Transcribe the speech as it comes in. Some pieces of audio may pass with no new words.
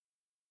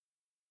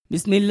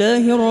بسم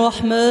الله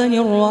الرحمن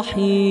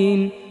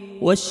الرحيم.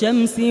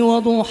 والشمس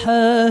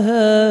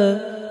وضحاها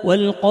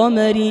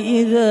والقمر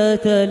إذا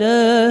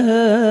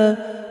تلاها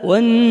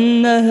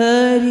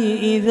والنهار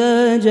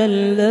إذا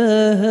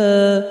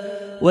جلاها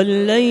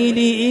والليل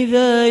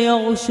إذا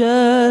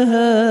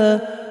يغشاها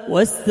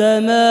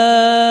والسماء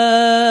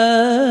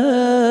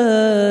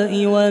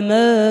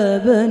وما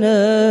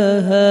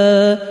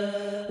بناها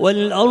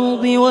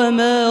والأرض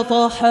وما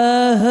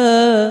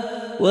طحاها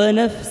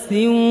ونفس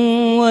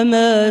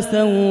وما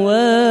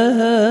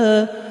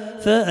سواها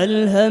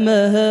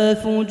فألهمها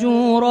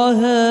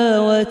فجورها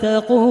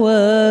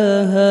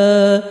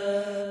وتقواها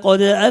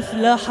قد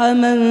أفلح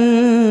من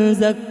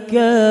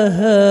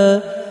زكاها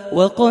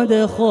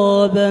وقد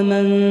خاب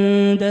من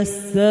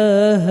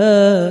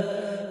دساها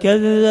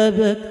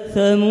كذبت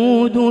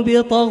ثمود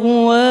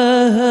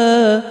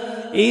بطغواها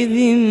إذ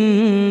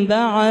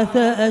انبعث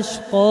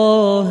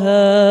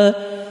أشقاها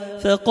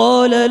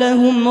فقال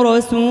لهم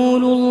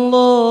رسول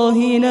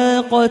الله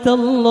ناقة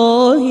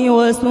الله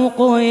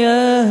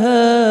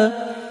وسقياها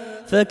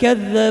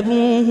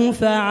فكذبوه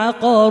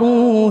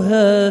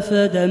فعقروها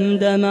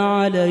فدمدم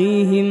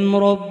عليهم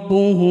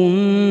ربهم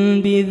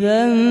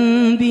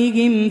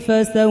بذنبهم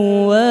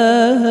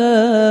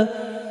فسواها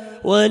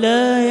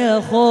ولا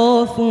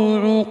يخاف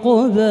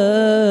عقباها.